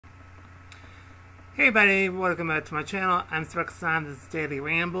Hey everybody, welcome back to my channel. I'm Rex. This is Daily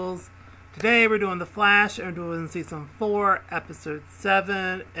Rambles. Today we're doing The Flash, and we're doing Season 4, Episode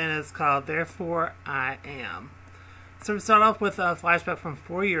 7, and it's called Therefore I Am. So we start off with a flashback from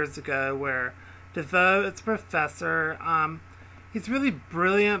 4 years ago where DeVoe is a professor. He's really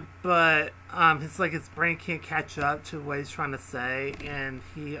brilliant, but his brain can't catch up to what he's trying to say, and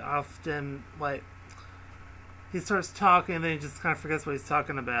he often, he starts talking and then he just kind of forgets what he's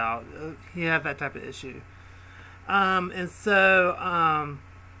talking about. He had that type of issue.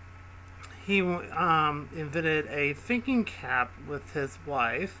 He invented a thinking cap with his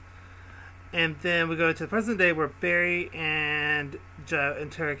wife. And then we go to the present day where Barry and Joe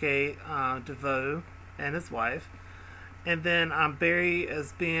interrogate DeVoe and his wife. And then Barry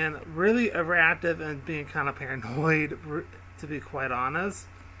is being really overactive and being kind of paranoid, to be quite honest.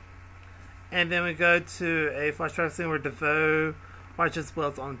 And then we go to a flashback scene where DeVoe watches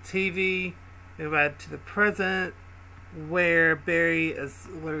Wells on TV. We go back to the present where Barry is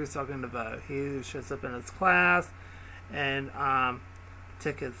literally talking to DeVoe. He shows up in his class and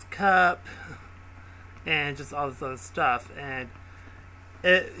took his cup and just all this other stuff. And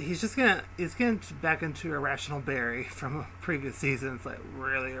he's getting back into irrational Barry from previous seasons, like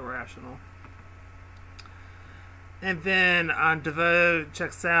really irrational. And then DeVoe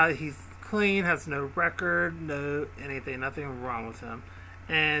checks out. He's clean, has no record, nothing wrong with him.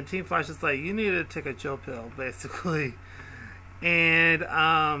 And Team Flash is like, you need to take a chill pill, basically. And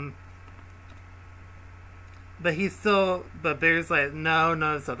but Barry's like,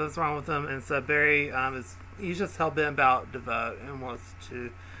 no, something's wrong with him. And so Barry he's just hell-bent about DeVoe and wants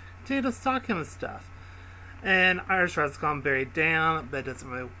to continue to stalk him and stuff. And Iris tries to calm Barry down, but it doesn't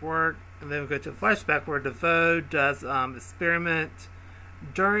really work. And then we go to a flashback where DeVoe does experiment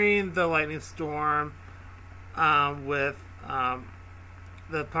during the lightning storm with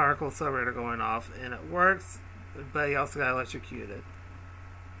the particle accelerator going off, and it works, but he also got electrocuted.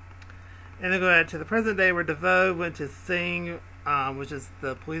 And then go ahead to the present day where DeVoe went to Singh, which is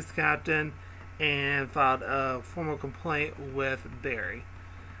the police captain, and filed a formal complaint with Barry.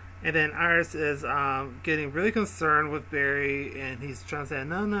 And then Iris is getting really concerned with Barry, and he's trying to say,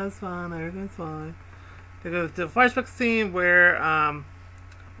 no, it's fine, everything's fine. They go to the flashback scene where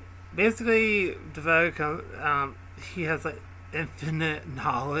basically DeVoe he has infinite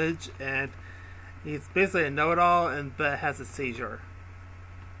knowledge, and he's basically a know-it-all, but has a seizure.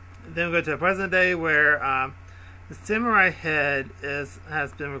 Then we go to the present day where the samurai head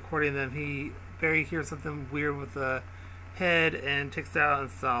has been recording them. Barry hears something weird with the head and takes out and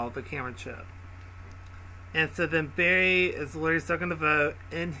install the camera chip. And so then Barry is literally stuck in DeVoe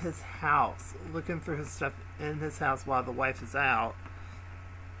in his house, looking through his stuff in his house while the wife is out.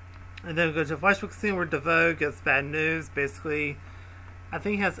 And then we go to a flashback scene where DeVoe gets bad news. Basically, I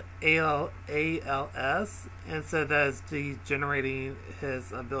think he has ALS, and so that is degenerating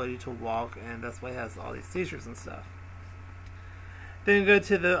his ability to walk, and that's why he has all these seizures and stuff. Then we go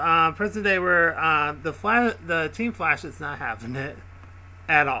to the present day where the Team Flash is not having it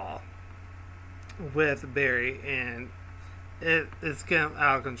at all with Barry, and it's getting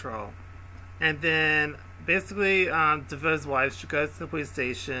out of control. And then basically DeVoe's wife, she goes to the police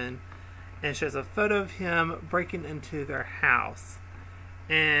station and shows a photo of him breaking into their house.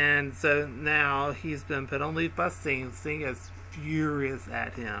 And so now he's been put on leave by Singh. Singh is furious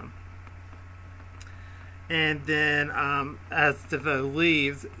at him. And then as DeVoe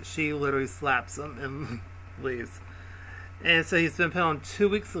leaves, she literally slaps him and leaves. And so he's been put on 2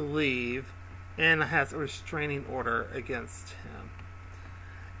 weeks of leave and has a restraining order against him.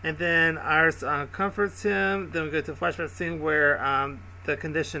 And then Iris comforts him. Then we go to a flashback scene where the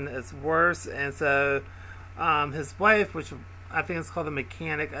condition is worse. And so his wife, which I think it's called the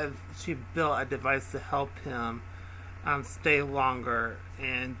mechanic, she built a device to help him stay longer,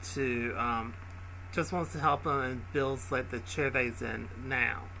 and to just wants to help him and builds the chair that he's in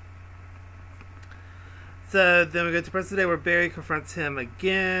now. So then we go to present day where Barry confronts him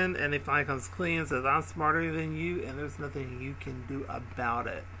again, and he finally comes clean and says, I'm smarter than you, and there's nothing you can do about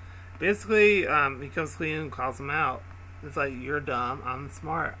it. Basically, he comes clean and calls him out. It's like, you're dumb, I'm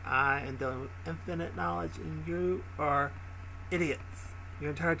smart, I am dealing with infinite knowledge, and you are idiots. Your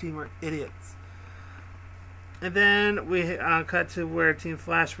entire team are idiots. And then we cut to where Team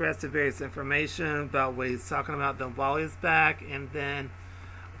Flash rests various information about what he's talking about. Then Wally's back, and then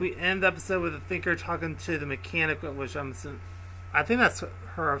we end the episode with the Thinker talking to the mechanic, which I think that's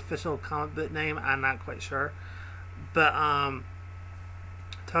her official comic book name. I'm not quite sure, but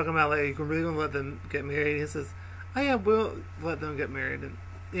talking about you can really let them get married. He says, "Oh yeah, we'll let them get married," and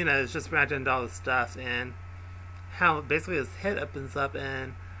it's just imagined all this stuff and how basically his head opens up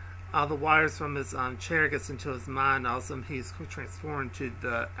and all the wires from his chair gets into his mind. All of a sudden, he's transformed to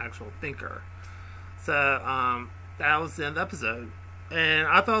the actual thinker. So that was the end of the episode, and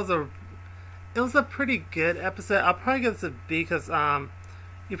I thought it was a pretty good episode. I'll probably give this a B because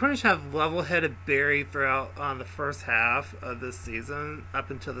you pretty much have level-headed Barry throughout the first half of this season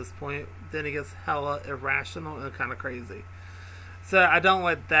up until this point. Then he gets hella irrational and kind of crazy. So I don't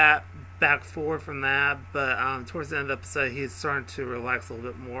like that back forward from that, but towards the end of the episode, he's starting to relax a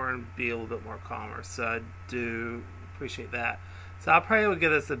little bit more and be a little bit more calmer. So I do appreciate that. So I probably would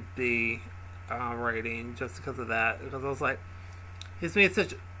give this a B rating just because of that. Because I was like, he's made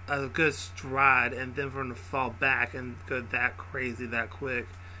such a good stride, and then for him to fall back and go that crazy that quick,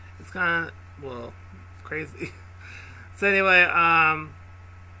 it's kind of, well, crazy. So anyway,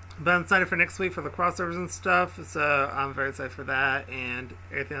 but I'm excited for next week for the crossovers and stuff, so I'm very excited for that and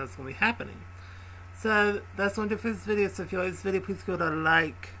everything that's going to be happening. So that's going to do for this video. So if you like this video, please go to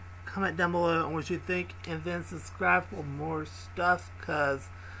like, comment down below on what you think, and then subscribe for more stuff, because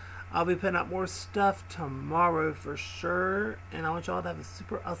I'll be putting out more stuff tomorrow for sure, and I want y'all to have a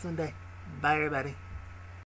super awesome day. Bye everybody.